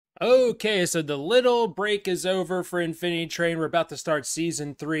Okay, so the little break is over for Infinity Train. We're about to start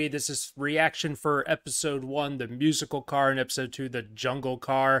Season 3. This is reaction for Episode 1, the musical car, and Episode 2, the jungle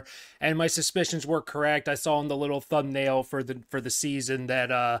car. And my suspicions were correct. I saw in the little thumbnail for the season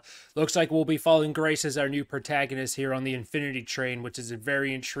that looks like we'll be following Grace as our new protagonist here on the Infinity Train, which is a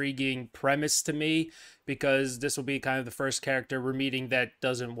very intriguing premise to me, because this will be kind of the first character we're meeting that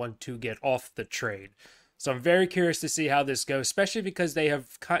doesn't want to get off the train. So I'm very curious to see how this goes, especially because they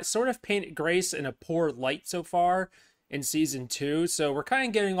have sort of painted Grace in a poor light so far in Season 2. So we're kind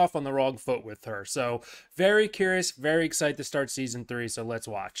of getting off on the wrong foot with her. So very curious, very excited to start Season 3. So let's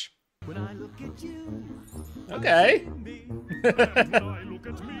watch. When I look at you, okay.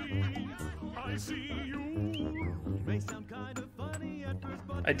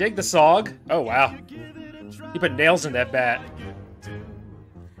 I dig the song. Oh, wow. He put nails in that bat.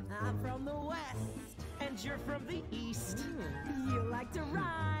 You're from the east. You like to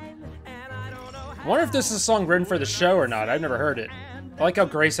rhyme, and I don't know I wonder if this is a song written for the show or not. I've never heard it. I like how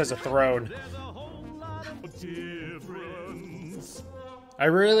Grace has a throne.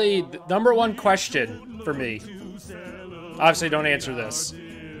 The number one question for me, obviously don't answer this.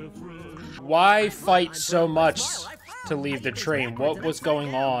 Why fight so much to leave the train? What was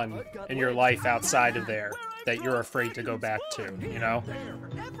going on in your life outside of there that you're afraid to go back to, you know?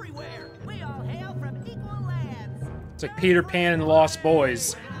 It's like Peter Pan and the Lost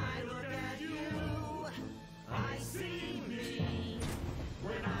Boys.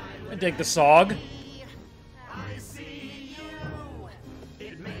 I dig the song.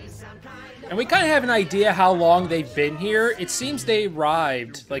 And we kind of have an idea how long they've been here. It seems they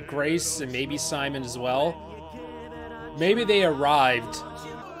arrived, like Grace and maybe Simon as well. Maybe they arrived.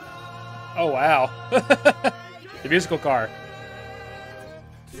 Oh, wow. The musical car.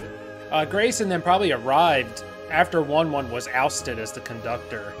 Grace and then probably arrived after 1-1 was ousted as the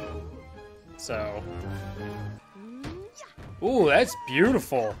conductor. So. Ooh, that's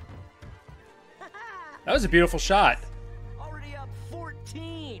beautiful. That was a beautiful shot. Already up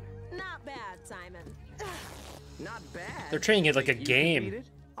 14. Not bad, Simon. Not bad. They're treating it like a game.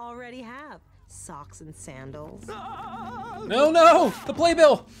 Already have socks and sandals. No, the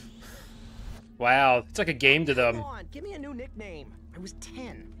playbill. Wow, it's like a game to them. Come on, give me a new nickname. I was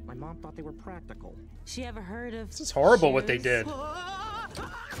 10. My mom thought they were practical. She ever heard of? This is horrible what they did. Oh.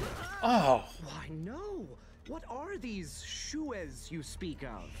 Why no? What are these shoes you speak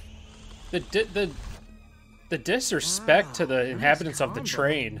of? The disrespect to the inhabitants of the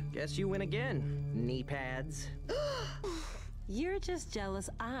train. Guess you win again. Knee pads. You're just jealous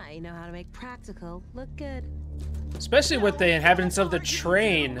I know how to make practical look good. Especially with the inhabitants of the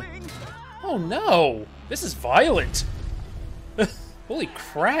train. Oh no, this is violent. Holy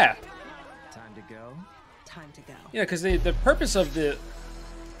crap. Time to go. Time to go. Yeah, because the purpose of the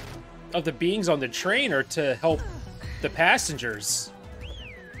beings on the train are to help the passengers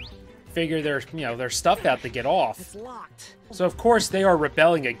figure their stuff out to get off. It's locked. So of course they are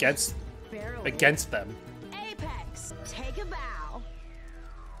rebelling against them. Apex, take a bow.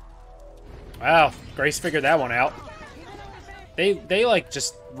 Wow, Grace figured that one out. They like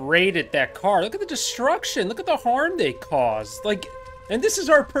just raided that car. Look at the destruction. Look at the harm they caused. Like, and this is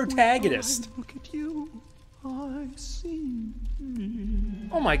our protagonist. Look at you. I see me.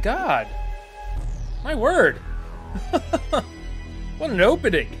 Oh my god. My word. What an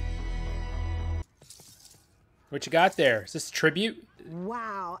opening. What you got there? Is this a tribute?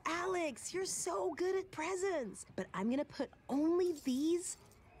 Wow, Alex, you're so good at presents. But I'm gonna put only these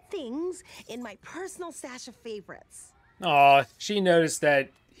things in my personal stash of favorites. Aw, she noticed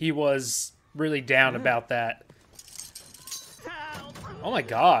that he was really down about that. Oh my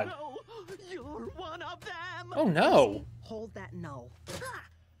god. No, you're one of them. Oh no. Hold that no.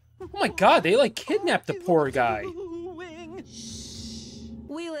 Oh my god, they like kidnapped the poor guy.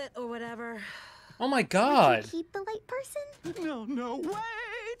 Wheel it or whatever. Oh my god. Keep the light person? No,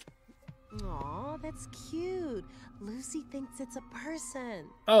 wait. Aw, that's cute. Lucy thinks it's a person.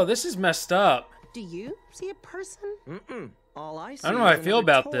 Oh, this is messed up. Do you see a person? All I see I don't know how I is feel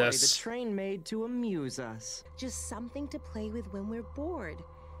another about toy this. The train made to amuse us. Just something to play with when we're bored.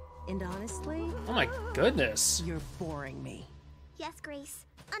 And honestly, Oh my goodness. you're boring me. Yes, Grace.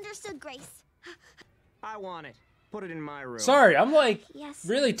 Understood, Grace. I want it. Put it in my room. Sorry, I'm like Yes.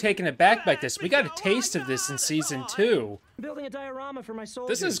 really taken aback by this. We got a taste of this in Season 2. Building a diorama for my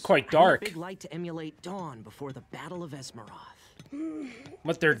soldiers. This is quite I need a dark. big light to emulate dawn before the Battle of Esmeroth.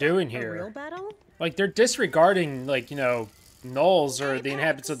 What they're doing A real here. battle? Like, they're disregarding, like, Knowles or the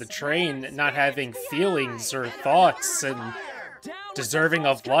inhabitants of the train not having feelings or thoughts and deserving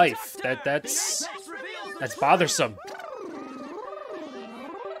of life. That's bothersome.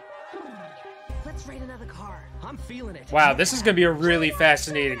 Let's raid another car. I'm feeling it. Wow, this is going to be a really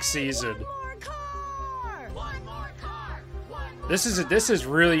fascinating season. More car! One more car! This is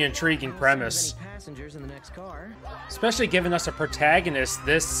really intriguing premise. Any passengers in the next car? Especially giving us a protagonist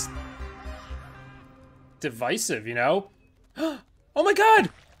this divisive, you know? Oh my god!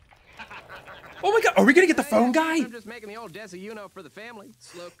 Oh my god, are we gonna get the phone guy? I'm just making the old Desi for the family.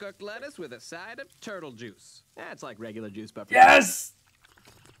 Slow-cooked lettuce with a side of turtle juice. That's like regular juice, but Yes!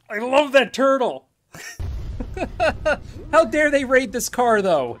 I love that turtle! How dare they raid this car,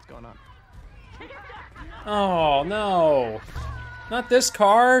 though? what's going on? Oh, no. Not this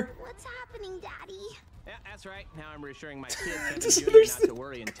car. What's happening, Daddy? Yeah, that's right. Now I'm reassuring my kids Just Junior not understand to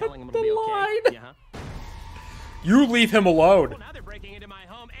worry and telling them the it'll be okay. line. Yeah. You leave him alone. Well, now they're breaking into my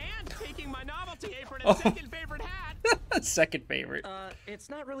home and taking my novelty apron Oh. and second favorite hat. Second favorite. It's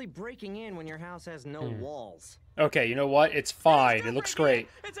not really breaking in when your house has no walls. Okay, you know what? It's fine. It looks great.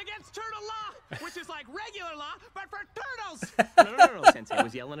 It's against turtle law, which is like regular law, but for turtles. No, Sensei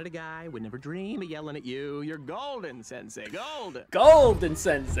was yelling at a guy. Would never dream of yelling at you. You're golden, Sensei, golden. Golden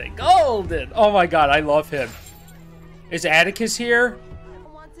Sensei. Golden. Oh my god, I love him. Is Atticus here?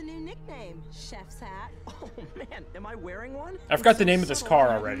 Wants a new nickname. Chef's hat. Oh man, am I wearing one? I forgot the name of this car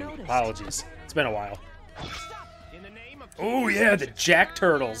already. Apologies. It's been a while. In the name of Oh yeah, the Jack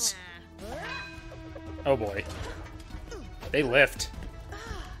Turtles. Oh boy. They lift.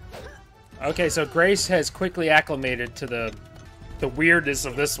 Okay, so Grace has quickly acclimated to the weirdness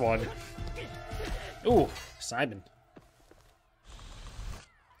of this one. Ooh, Simon.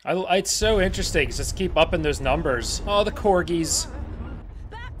 It's so interesting. Just keep upping those numbers. Oh, the corgis.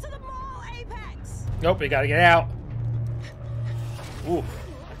 Back to the mall, Apex! Nope, we gotta get out. Ooh,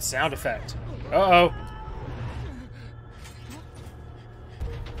 that sound effect. Uh-oh.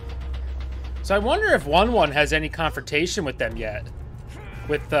 So I wonder if 1-1 has any confrontation with them yet.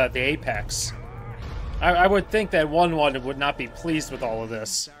 With the Apex. I would think that 1-1 would not be pleased with all of this.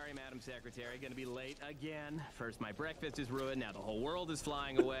 Sorry, Madam Secretary, gonna be late again. First my breakfast is ruined, now the whole world is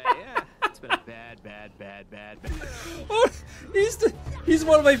flying away. Yeah, it's been a bad. Oh, he's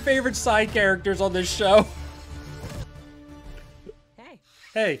one of my favorite side characters on this show. Hey.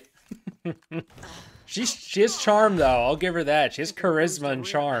 Hey. She has charm though, I'll give her that. She has charisma and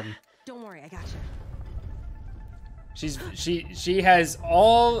charm. Don't worry, I got you. She has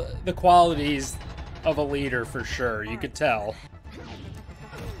all the qualities of a leader for sure, you could tell.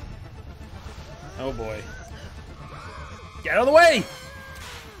 Oh boy. Get out of the way!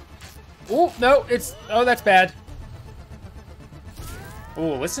 Oh, no, oh, that's bad.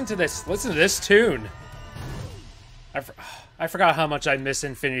 Oh, listen to this tune. I forgot how much I miss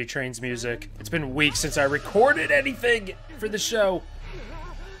Infinity Train's music. It's been weeks since I recorded anything for the show.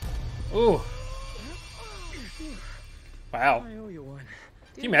 Ooh. Wow. I owe you one.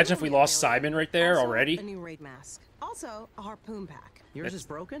 Can you imagine if we lost Simon right there Also, already? A new raid mask. Also, a harpoon pack. Yours is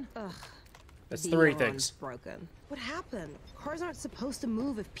broken? Ugh. That's three Beyond things. broken. What happened? Cars aren't supposed to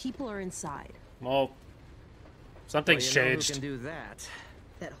move if people are inside. Well, something's Well, you know changed. who can do that?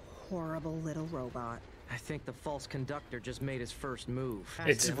 That horrible little robot. I think the false conductor just made his first move.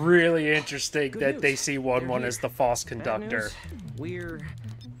 It's Him. really interesting Good that news. they see 1-1 They're as here. the false Bad conductor. news, we're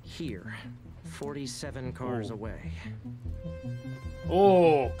here. 47 cars Ooh. away.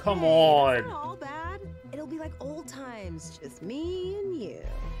 Oh, come Hey, on. That's not all bad. It'll be like old times, just me and you.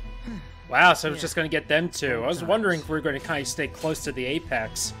 Wow, so I was Yeah. just going to get them too. I was Sometimes. wondering if we were going to kind of stay close to the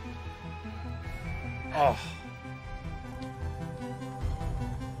apex. Oh.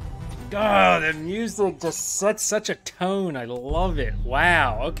 God, the music just sets such a tone. I love it.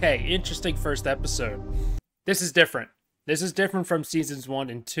 Wow. Okay, interesting first episode. This is different. This is different from seasons 1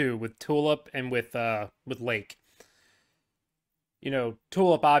 and 2 with Tulip and with Lake. You know,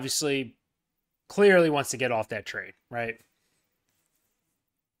 Tulip obviously clearly wants to get off that train, right?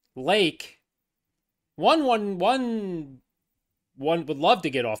 Lake, one would love to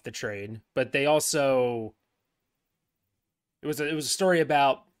get off the train, but they also it was a story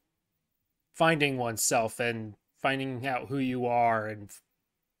about finding oneself and finding out who you are and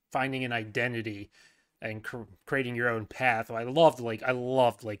finding an identity and creating your own path. I loved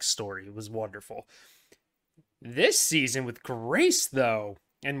Lake's story. It was wonderful. This season with Grace though,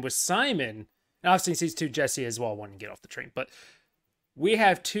 and with Simon, and obviously in season 2 Jesse as well wanting to get off the train, but we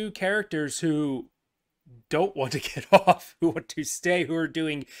have two characters who don't want to get off, who want to stay, who are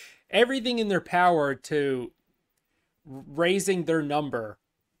doing everything in their power to raising their number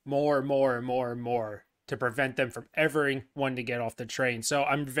more and more and more and more to prevent them from ever wanting to get off the train. So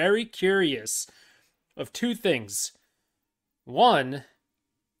I'm very curious of two things. One,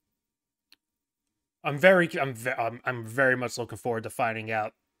 I'm very much looking forward to finding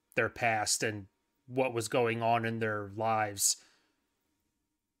out their past and what was going on in their lives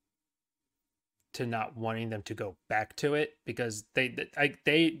to not wanting them to go back to it, because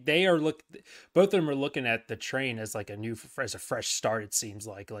they are both of them are looking at the train as like as a fresh start. It seems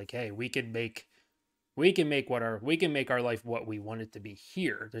like hey, we can make our life what we want it to be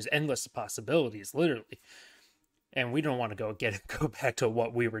here. There's endless possibilities, literally. And we don't want to go back to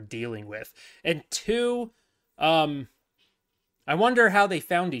what we were dealing with. And two, I wonder how they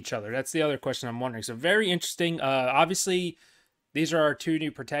found each other. That's the other question I'm wondering. So very interesting. Obviously, these are our two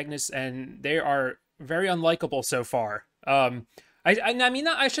new protagonists, and they are very unlikable so far. I mean,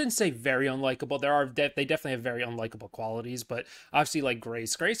 I shouldn't say very unlikable. They definitely have very unlikable qualities, but obviously, like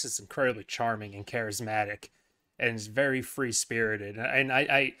Grace is incredibly charming and charismatic, and is very free spirited. And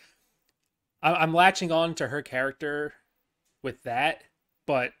I'm latching on to her character with that,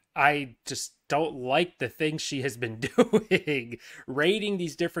 but I just don't like the things she has been doing, raiding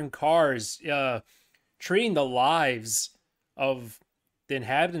these different cars, treating the lives of the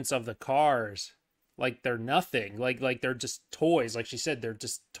inhabitants of the cars like they're nothing, like they're just toys. Like she said, they're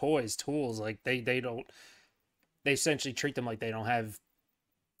just toys, tools. Like they essentially treat them like they don't have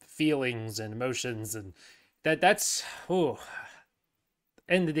feelings and emotions, and that's oh.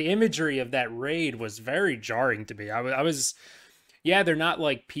 And the imagery of that raid was very jarring to me. I was, yeah, they're not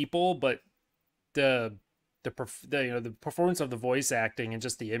like people, but the performance of the voice acting and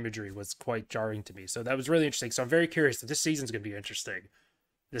just the imagery was quite jarring to me. So that was really interesting. So I'm very curious. This season's going to be interesting.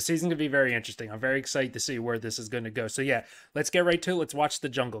 This season's going to be very interesting. I'm very excited to see where this is going to go. So yeah, let's get right to it. Let's watch the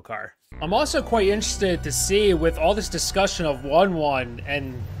Jungle Car. I'm also quite interested to see, with all this discussion of 1-1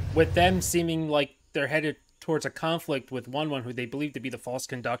 and with them seeming like they're headed towards a conflict with 1-1, who they believe to be the false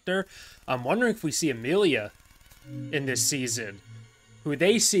conductor. I'm wondering if we see Amelia in this season, who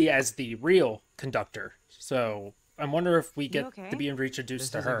they see as the real conductor. So I'm wondering if we get to be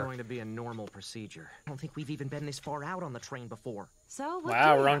introduced to her. This isn't going to be a normal procedure. I don't think we've even been this far out on the train before. So what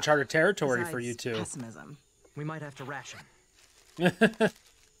wow, we're uncharted territory for you two. Pessimism. We might have to ration.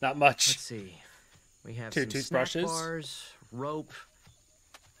 Not much. Let's see. We have two some toothbrushes, snack bars, rope,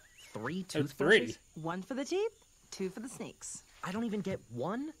 3 toothbrushes. 3. 1 for the teeth, 2 for the sneaks. I don't even get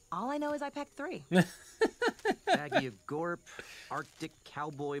 1. All I know is I packed 3. Baggie of Gorp, Arctic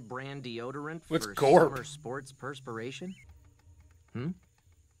Cowboy brand deodorant What's for Gorp? summer sports perspiration.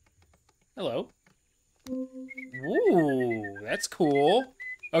 Hello. Ooh, that's cool.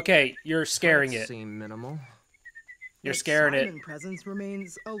 Okay, you're scaring it. Seem minimal. You're scaring it. Simon presence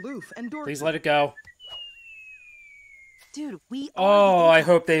remains aloof and dorky. Please let it go. Dude, we Oh, I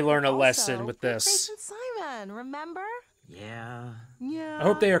hope they learn a also, lesson with Grace this. and Simon, remember? Yeah. Yeah. I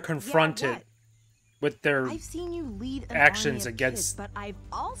hope they are Yeah, confronted what? with their I've seen you lead an actions army of against kids, but I've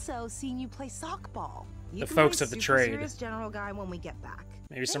also seen you play softball. You the can folks play of the super trade. serious general guy when we get back.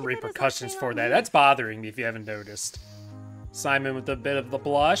 maybe some Think of it as repercussions something for on that. me. That's bothering me if you haven't noticed. Simon with a bit of the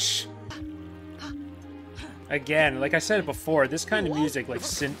blush. Again, like I said before, this kind of music, like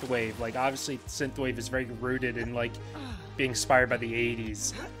synthwave, like obviously synthwave is very rooted in like being inspired by the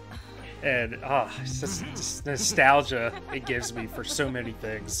 80s. And it's just nostalgia it gives me for so many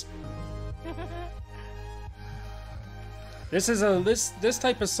things. This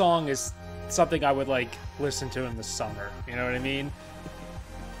type of song is something I would like listen to in the summer. You know what I mean?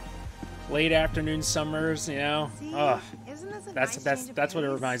 Late afternoon summers, you know. See? Isn't this a That's nice change of what it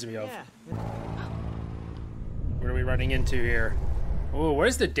pace? reminds me of. Yeah. What are we running into here? Oh,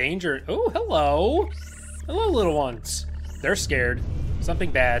 where's the danger? Oh, hello. Hello, little ones. They're scared.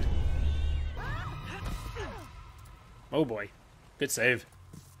 Something bad. Oh boy. Good save.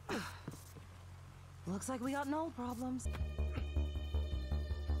 Looks like we got no problems.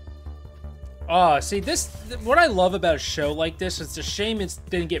 See, what I love about a show like this, it's a shame it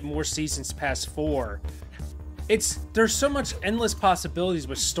didn't get more seasons past 4. There's so much endless possibilities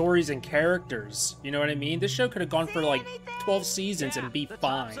with stories and characters. You know what I mean? This show could have gone for like 12 seasons and be the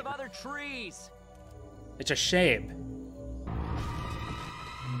fine. tops of other trees. It's a shame.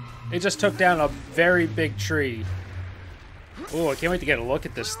 It just took down a very big tree. Oh, I can't wait to get a look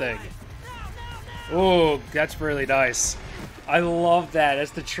at this thing. Oh, that's really nice. I love that.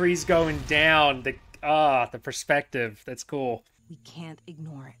 As the tree's going down, the perspective. That's cool. We can't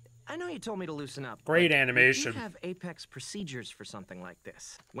ignore it. I know you told me to loosen up. Great but animation. We do have Apex procedures for something like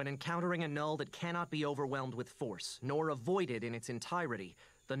this. When encountering a null that cannot be overwhelmed with force, nor avoided in its entirety,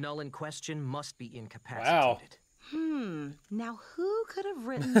 the null in question must be incapacitated. Now who could have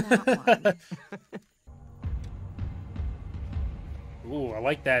written that one? Ooh, I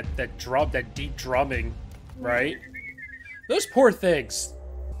like that deep drumming, right? Those poor things.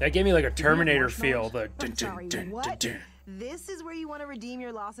 That gave me like a Terminator feel. The I'm sorry, what? This is where you want to redeem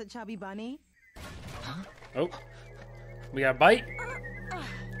your loss at Chubby Bunny? Oh. We got a bite?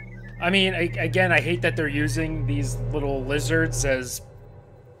 I mean, again, I hate that they're using these little lizards as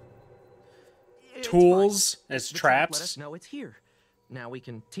tools, as The trap traps. let us know it's here. Now we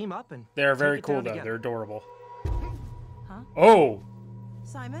can team up and They're take very it cool, down though. together. They're adorable. Huh? Oh!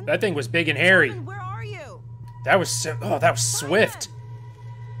 Simon? That thing was big and hairy. Simon, where are you? That was so... Oh, that was swift.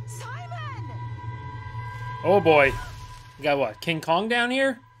 Simon! Oh, boy. You got what? King Kong down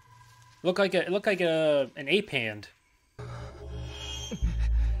here? It looked like an ape hand.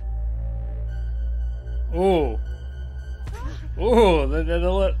 Ooh. Ooh,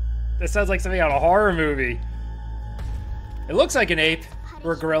 that sounds like something out of a horror movie. It looks like an ape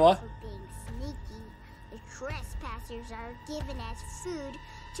or a gorilla. For being sneaky, the trespassers are given as food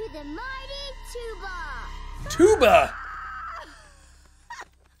to the mighty Tuba. Tuba!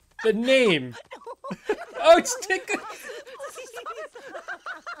 The name. Oh, it's tickling.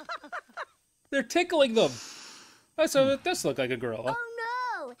 They're tickling them. Oh, so it does look like a gorilla.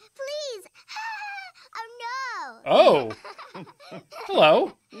 Oh no! Please! Oh no! Oh.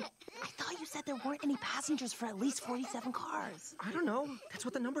 Hello. I thought you said there weren't any passengers for at least 47 cars. I don't know. That's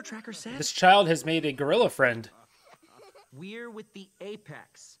what the number tracker said. This child has made a gorilla friend. We're with the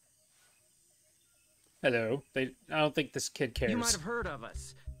Apex. Hello. I don't think this kid cares. You might have heard of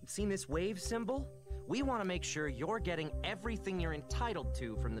us. Seen this wave symbol? We want to make sure you're getting everything you're entitled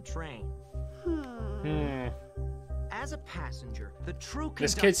to from the train. Hmm. As a passenger, the true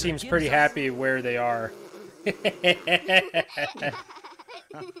This conductor kid seems gives pretty us- happy where they are.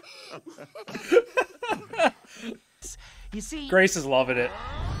 You see, Grace is loving it.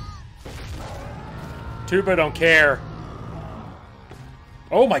 Tuba don't care.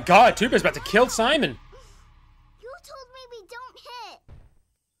 Oh my god, Tuba's about to kill Simon. You told me we don't hit.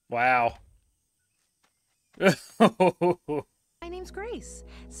 Wow. My name's Grace.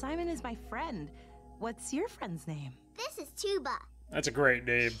 Simon is my friend. What's your friend's name? This is Tuba. That's a great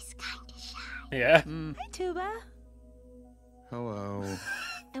name. He's kinda shy. Yeah. Hi, Tuba. Hello.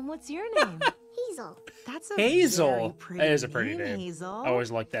 And what's your name? Hazel. That's a Hazel. very pretty That is a pretty name. Hazel. I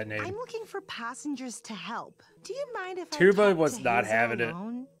always liked that name. I'm looking for passengers to help. Do you mind if Tuba I talk was to not Hazel having it.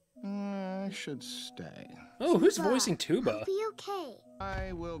 alone? I should stay. Oh, who's voicing Tuba? I'll be okay.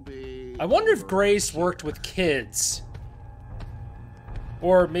 I will be. I wonder if Grace worked with kids.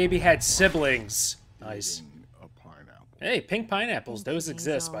 Or maybe had siblings. Nice. eating a pineapple. Hey, pink pineapples. Thank Those you,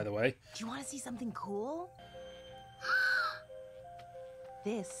 exist, Hazel. by the way. Do you want to see something cool?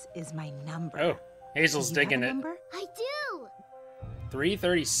 This is my number. Oh, Hazel's Do you have digging a it. number? I do.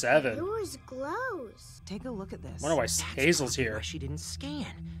 337. Yours glows. Take a look at this. Wonder why That's Hazel's probably here. Why she didn't scan.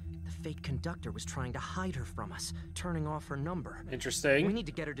 The fake conductor was trying to hide her from us, turning off her number. We Interesting. need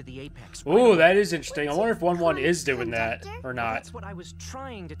to get her to the Apex. right Ooh, away. that is interesting. I wonder if 1-1 What's is doing that conductor? or not. That's what I was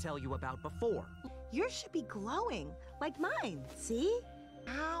trying to tell you about before. Yours should be glowing, like mine. See?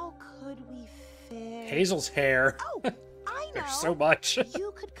 How could we fit? Hazel's hair. Oh, I know. There's so much.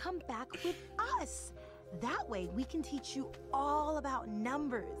 You could come back with us. That way, we can teach you all about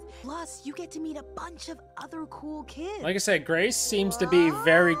numbers. Plus, you get to meet a bunch of other cool kids. Like I said, Grace seems to be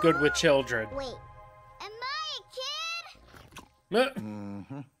very good with children. Wait, am I a kid?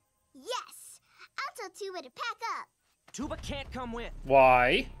 Mm-hmm. Yes. I'll tell Tuba to pack up. Tuba can't come with.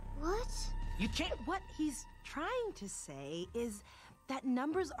 Why? What? You can't. What he's trying to say is that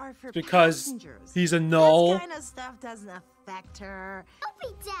numbers are for Because passengers. he's a null. This kind of stuff doesn't affect her. Don't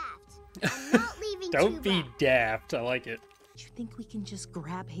be daft. I'm not leaving Don't Tuba. be daft. I like it. Do you think we can just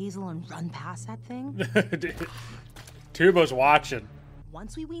grab Hazel and run past that thing? Tubo's watching.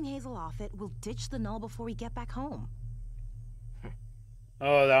 Once we wean Hazel off it, we'll ditch the null before we get back home.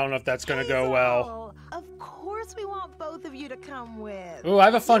 Oh, I don't know if that's gonna go well. Hazel, Of course we want both of you to come with. Ooh, I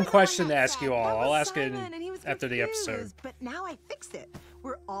have a fun You're the one question to that ask said, you all. "That I'll was ask it Simon, and he was after the episode. confused," But now I fixed it.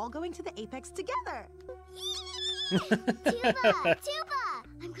 We're all going to the Apex together. Tuba!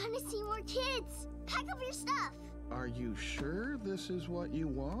 I'm gonna see more kids. Pack up your stuff. Are you sure this is what you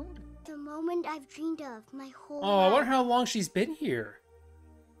want? The moment I've dreamed of my whole Oh, I wonder life. how long she's been here.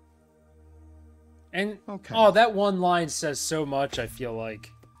 And Okay. oh, that one line says so much. I feel like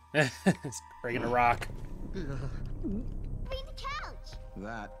it's breaking a rock. Bring the couch.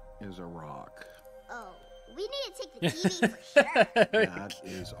 That is a rock. Oh, we need to take the TV for sure. That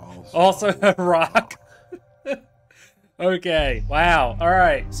is also, Also a rock. Okay. Wow. All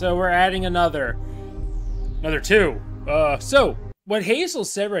right. So we're adding another two. So what Hazel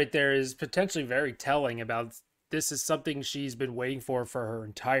said right there is potentially very telling about this is something she's been waiting for her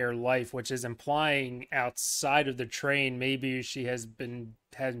entire life, which is implying outside of the train, maybe she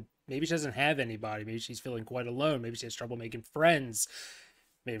maybe she doesn't have anybody. Maybe she's feeling quite alone. Maybe she has trouble making friends.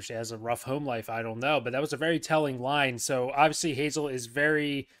 maybe she has a rough home life. I don't know. But that was a very telling line. So obviously Hazel is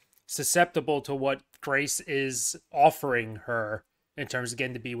very susceptible to what Grace is offering her in terms of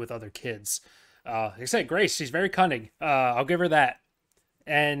getting to be with other kids. Like I said, Grace, she's very cunning. I'll give her that.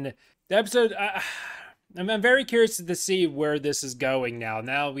 And the episode, I'm very curious to see where this is going now.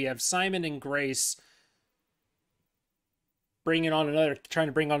 Now we have Simon and Grace trying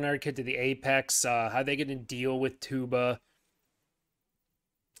to bring on another kid to the Apex. How they going to deal with Tuba?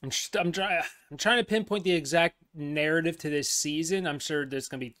 I'm trying to pinpoint the exact narrative to this season. I'm sure there's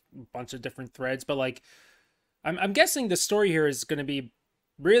going to be a bunch of different threads, but like, I'm guessing the story here is going to be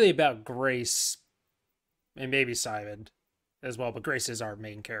really about Grace and maybe Simon as well, but Grace is our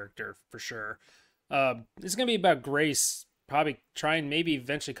main character for sure. It's going to be about Grace probably trying, maybe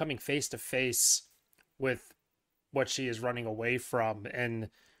eventually coming face to face with what she is running away from. And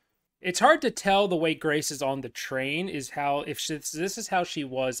it's hard to tell the way Grace is on the train is how, this is how she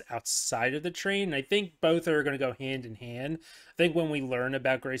was outside of the train. And I think both are going to go hand in hand. I think when we learn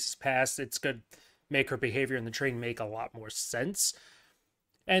about Grace's past, it's going to make her behavior in the train make a lot more sense.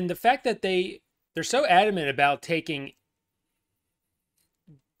 And the fact that they're so adamant about getting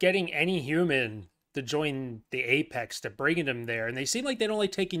any human to join the Apex, to bringing them there. And they seem like they don't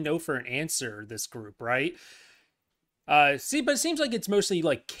like taking no for an answer, this group, right? But it seems like it's mostly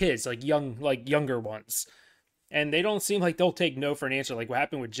like kids, like younger ones. And they don't seem like they'll take no for an answer, like what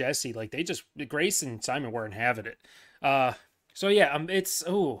happened with Jesse. Like Grace and Simon weren't having it. So yeah,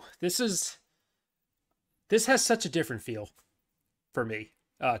 this has such a different feel for me,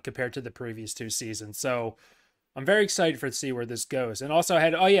 compared to the previous two seasons. So I'm very excited to see where this goes. And also I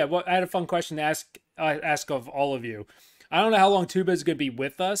had a fun question to ask of all of you. I don't know how long Tuba is going to be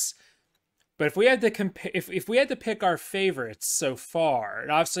with us, but if we had to if we had to pick our favorites so far, and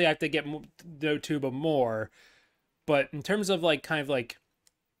obviously I have to get to know Tuba more, but in terms of like kind of like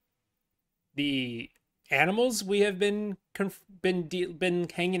the animals we have been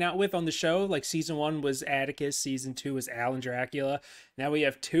hanging out with on the show, like season 1 was Atticus, season 2 was Alan Dracula. Now we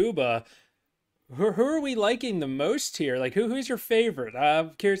have Tuba. Who are we liking the most here? Like who's your favorite?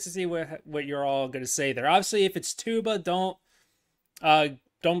 I'm curious to see what you're all going to say there. Obviously, if it's Tuba, don't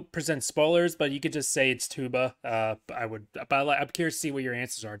present spoilers, but you could just say it's Tuba. I'm curious to see what your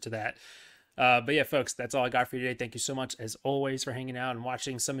answers are to that. But yeah, folks, that's all I got for you today. Thank you so much, as always, for hanging out and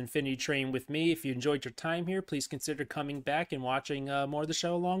watching some Infinity Train with me. If you enjoyed your time here, please consider coming back and watching more of the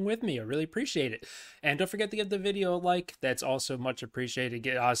show along with me. I really appreciate it. And don't forget to give the video a like. That's also much appreciated.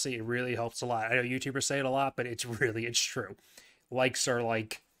 Honestly, it really helps a lot. I know YouTubers say it a lot, but it's true. Likes are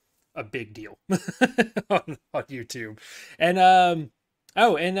like a big deal on YouTube. And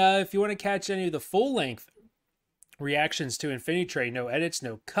if you want to catch any of the full-length reactions to Infinity Train, no edits,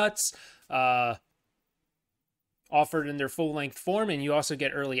 no cuts, offered in their full-length form, and you also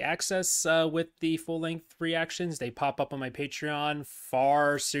get early access with the full-length reactions. They pop up on my Patreon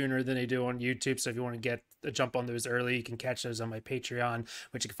far sooner than they do on YouTube, so if you want to get a jump on those early, you can catch those on my Patreon,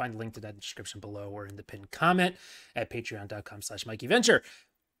 which you can find the link to that in the description below or in the pinned comment at patreon.com/MikeyVenture.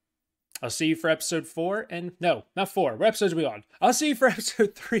 I'll see you for episode 4, and no, not 4. What episodes are we on? I'll see you for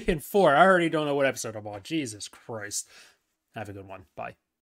episode 3 and 4. I already don't know what episode I'm on. Jesus Christ. Have a good one. Bye.